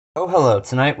Oh, hello.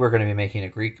 Tonight we're going to be making a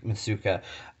Greek Moussaka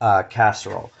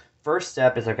casserole. First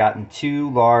step is I've gotten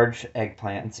two large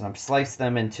eggplants and I've sliced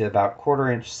them into about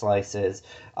quarter-inch slices,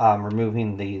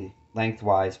 removing the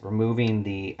lengthwise, removing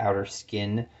the outer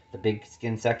skin, the big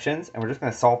skin sections, and we're just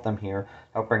going to salt them here.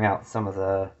 Help bring out some of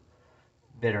the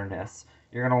bitterness.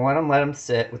 You're going to let them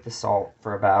sit with the salt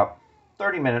for about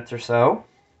 30 minutes or so.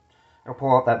 It'll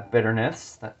pull out that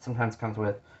bitterness that sometimes comes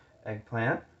with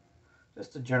eggplant.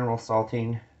 Just a general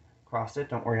salting across it.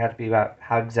 Don't worry, it has to be about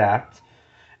how exact.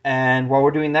 And while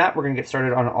we're doing that, we're going to get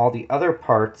started on all the other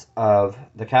parts of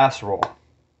the casserole.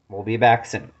 We'll be back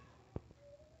soon.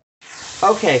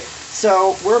 Okay,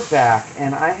 so we're back,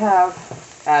 and I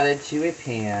have added to a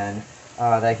pan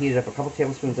that I heated up a couple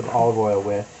tablespoons of olive oil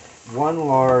with one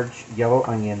large yellow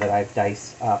onion that I've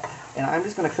diced up. And I'm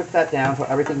just going to cook that down until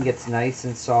everything gets nice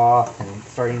and soft and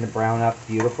starting to brown up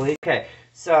beautifully. Okay,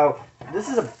 so this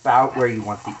is about where you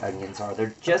want the onions are.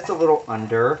 They're just a little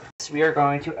under. So we are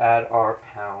going to add our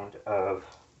pound of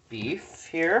beef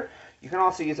here. You can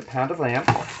also use a pound of lamb.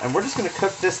 And we're just going to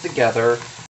cook this together.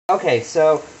 Okay,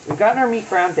 so we've gotten our meat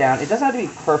browned down. It doesn't have to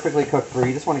be perfectly cooked through.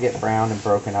 You just want to get browned and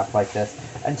broken up like this.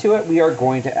 And to it, we are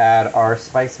going to add our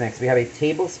spice mix. We have a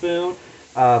tablespoon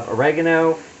of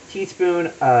oregano,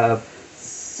 teaspoon of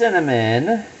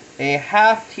cinnamon, a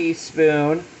half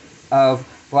teaspoon of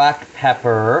black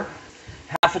pepper,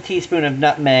 half a teaspoon of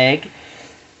nutmeg,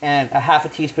 and a half a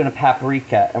teaspoon of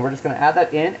paprika. And we're just going to add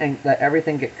that in and let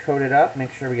everything get coated up.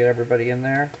 Make sure we get everybody in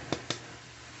there.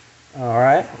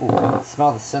 Alright. Ooh, I can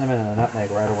smell the cinnamon and the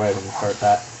nutmeg right away when you start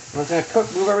that. I'm just going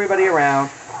to move everybody around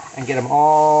and get them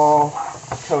all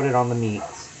coated on the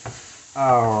meats.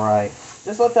 Alright.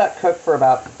 Just let that cook for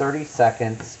about 30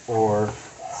 seconds or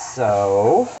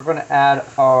so. We're going to add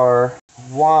our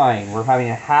wine. We're having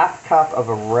a half cup of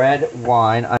a red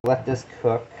wine. I let this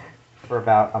cook for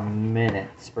about a minute.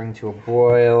 Bring to a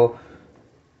boil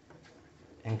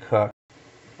and cook.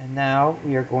 And now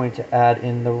we are going to add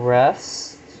in the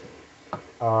rest.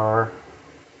 Our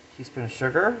teaspoon of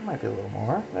sugar, might be a little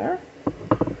more there.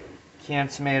 Canned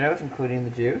tomatoes, including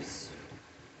the juice.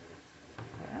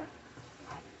 There.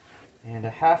 And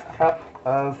a half cup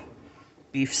of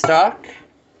beef stock.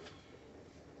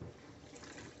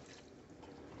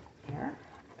 There.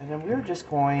 And then we're just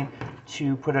going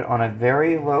to put it on a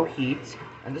very low heat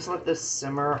and just let this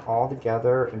simmer all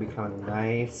together and become a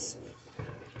nice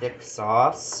thick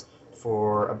sauce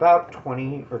for about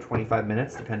 20 or 25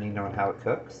 minutes, depending on how it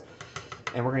cooks.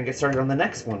 And we're going to get started on the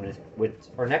next one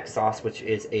with our next sauce, which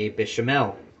is a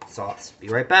bechamel sauce. Be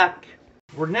right back.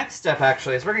 Our next step,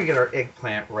 actually, is we're going to get our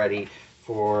eggplant ready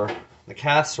for the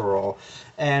casserole.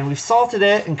 And we've salted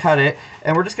it and cut it,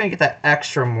 and we're just going to get that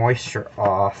extra moisture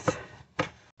off.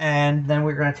 And then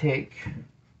we're going to take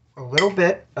a little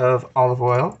bit of olive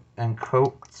oil and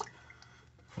coat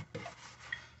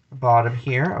the bottom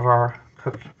here of our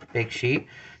cooked bake sheet.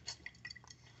 Just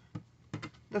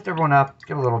lift everyone up,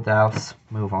 give a little douse,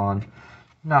 move on.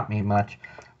 Not me much.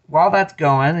 While that's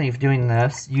going and you're doing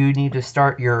this, you need to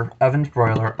start your oven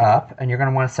broiler up, and you're going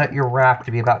to want to set your rack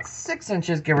to be about 6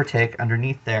 inches, give or take,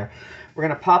 underneath there. We're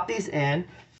going to pop these in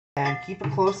and keep a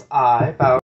close eye,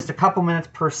 about just a couple minutes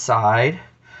per side,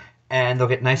 and they'll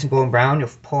get nice and golden brown. You'll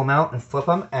pull them out and flip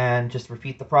them and just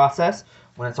repeat the process.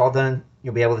 When it's all done,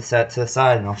 you'll be able to set it to the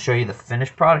side, and I'll show you the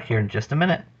finished product here in just a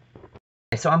minute.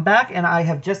 Okay, so I'm back, and I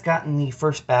have just gotten the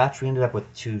first batch. We ended up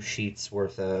with 2 sheets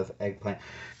worth of eggplant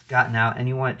gotten out, and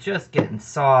you want it just getting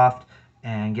soft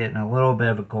and getting a little bit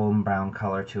of a golden brown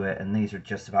color to it, and these are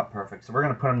just about perfect. So we're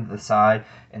going to put them to the side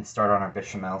and start on our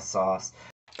bechamel sauce.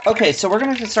 Okay, so we're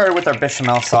going to get started with our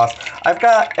bechamel sauce. I've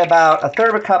got about a third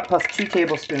of a cup plus 2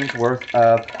 tablespoons worth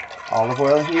of olive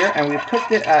oil here, and we've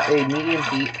cooked it at a medium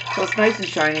heat, so it's nice and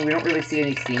shiny. We don't really see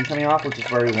any steam coming off, which is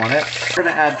where we want it. We're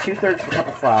going to add 2/3 of a cup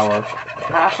of flour,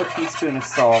 half a teaspoon of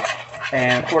salt,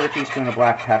 and a quarter teaspoon of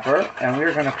black pepper, and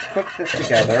we're going to cook this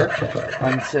together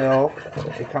until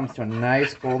it comes to a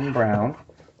nice golden brown.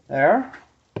 There.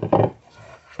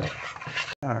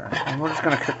 Alright, and we're just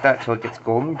going to cook that till it gets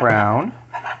golden brown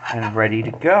and ready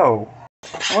to go.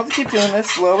 And we'll just keep doing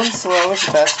this. Slow and slow is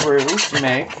the best roux to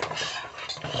make.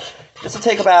 This will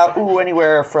take about,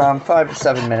 anywhere from 5 to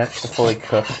 7 minutes to fully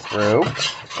cook through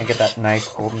and get that nice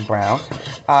golden brown.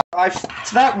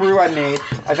 To that roux I made,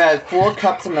 I've added 4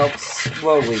 cups of milk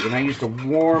slowly, and I used a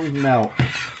warm milk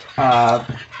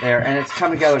there, and it's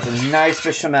come together as a nice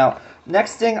bechamel.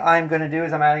 Next thing I'm going to do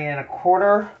is I'm adding in a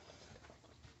quarter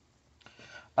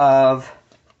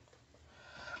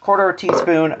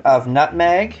teaspoon of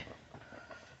nutmeg,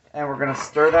 and we're going to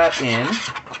stir that in.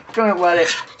 I'm going to let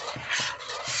it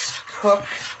cook,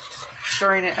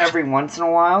 stirring it every once in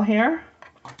a while here.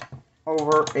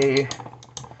 over a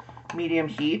medium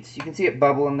heat. You can see it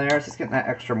bubble in there. It's just getting that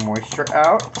extra moisture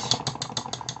out.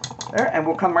 There, and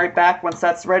we'll come right back once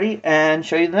that's ready and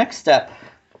show you the next step.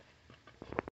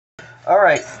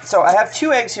 Alright, so I have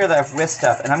 2 eggs here that I've whisked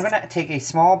up, and I'm going to take a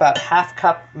small, about half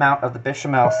cup amount of the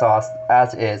bechamel sauce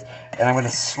as is, and I'm going to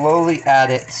slowly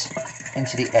add it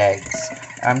into the eggs.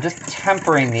 I'm just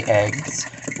tempering the eggs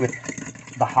with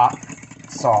the hot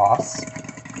sauce,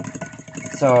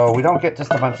 so we don't get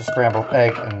just a bunch of scrambled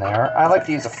egg in there. I like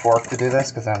to use a fork to do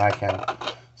this, because then I can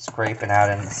scrape and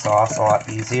add in the sauce a lot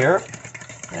easier.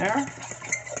 There.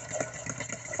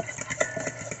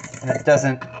 And it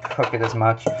doesn't cook it as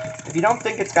much. If you don't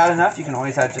think it's got enough, you can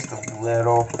always add just a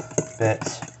little bit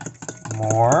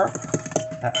more.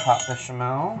 That hot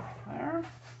bechamel there.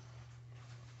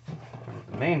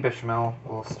 The main bechamel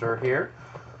we'll stir here.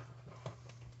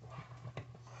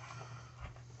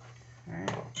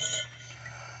 Okay.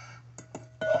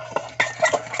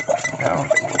 Go, a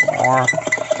little more.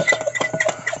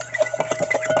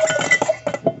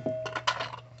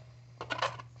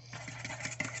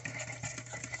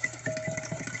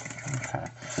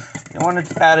 You don't want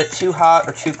to add it too hot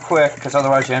or too quick, because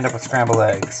otherwise you end up with scrambled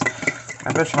eggs.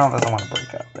 My bechamel doesn't want to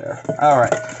break out there.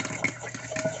 Alright.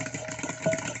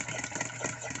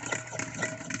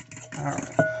 Alright.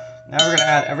 Now we're going to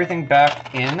add everything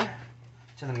back in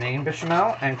to the main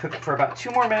bechamel and cook it for about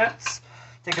 2 more minutes.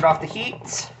 Take it off the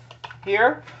heat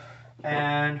here,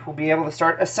 and we'll be able to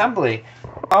start assembly.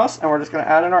 And we're just going to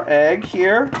add in our egg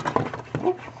here.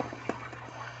 Oop.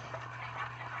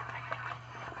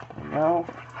 There we go.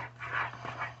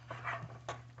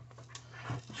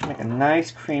 Make a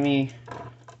nice creamy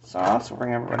sauce. We'll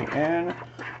bring everybody in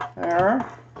there.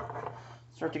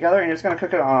 Stir together, and you're just going to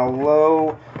cook it on a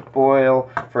low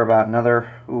boil for about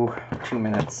another 2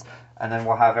 minutes, and then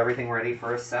we'll have everything ready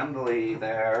for assembly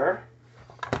there.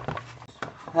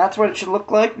 That's what it should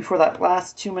look like before that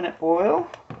last 2-minute boil.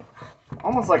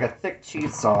 Almost like a thick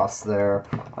cheese sauce there,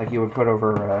 like you would put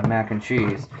over mac and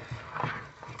cheese.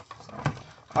 So,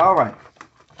 all right,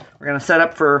 we're going to set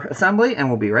up for assembly, and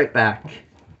we'll be right back.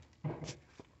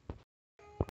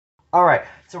 Alright,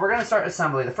 so we're going to start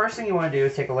assembly. The first thing you want to do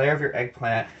is take a layer of your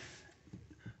eggplant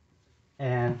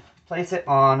and place it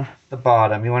on the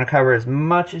bottom. You want to cover as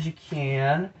much as you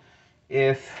can.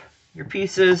 If your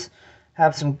pieces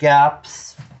have some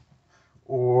gaps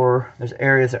or there's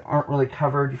areas that aren't really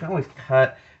covered, you can always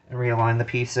cut and realign the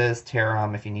pieces, tear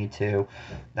them if you need to.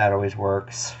 That always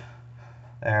works.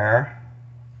 There.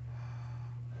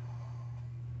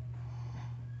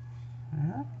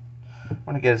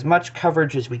 Want to get as much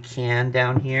coverage as we can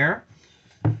down here.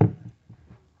 There,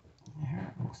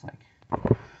 it looks like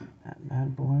that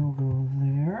bad boy will go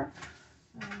there.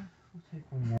 We'll take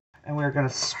one more. And we're going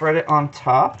to spread it on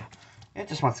top. It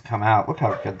just wants to come out. Look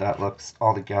how good that looks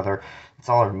all together. It's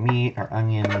all our meat, our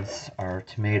onions, our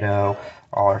tomato,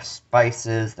 all our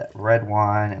spices, that red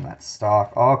wine, and that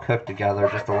stock, all cooked together,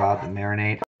 just allowed to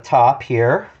marinate. On the top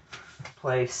here,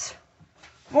 place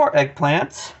more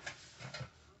eggplants.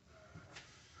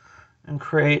 And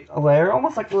create a layer,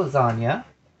 almost like lasagna.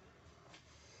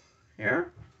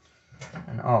 Here.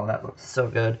 And oh, that looks so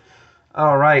good.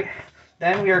 Alright,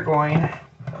 then we are going to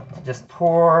just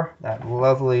pour that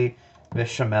lovely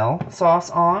bechamel sauce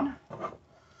on.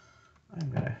 I'm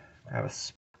going to grab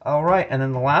a... Alright, and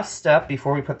then the last step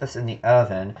before we put this in the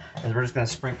oven is we're just going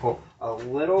to sprinkle a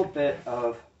little bit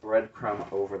of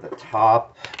breadcrumb over the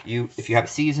top. If you have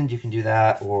seasoned, you can do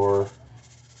that, or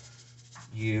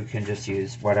you can just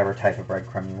use whatever type of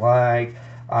breadcrumb you like.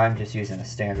 I'm just using a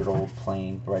standard old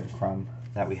plain breadcrumb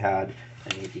that we had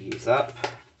and need to use up.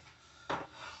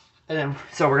 And then,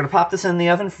 so we're going to pop this in the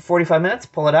oven for 45 minutes,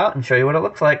 pull it out, and show you what it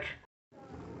looks like.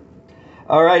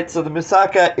 Alright, so the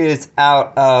moussaka is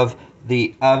out of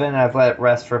the oven. I've let it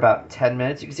rest for about 10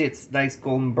 minutes. You can see it's nice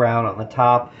golden brown on the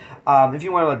top. If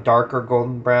you want a darker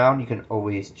golden brown, you can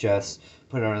always just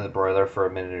put it under the broiler for a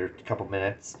minute or a couple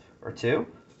minutes or two.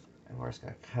 And we're just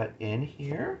going to cut in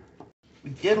here. We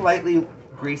did lightly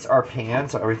grease our pan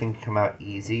so everything can come out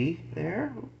easy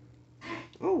there.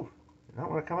 Ooh, I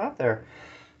don't want to come out there.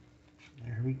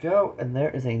 There we go. And there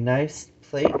is a nice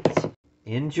plate.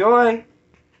 Enjoy!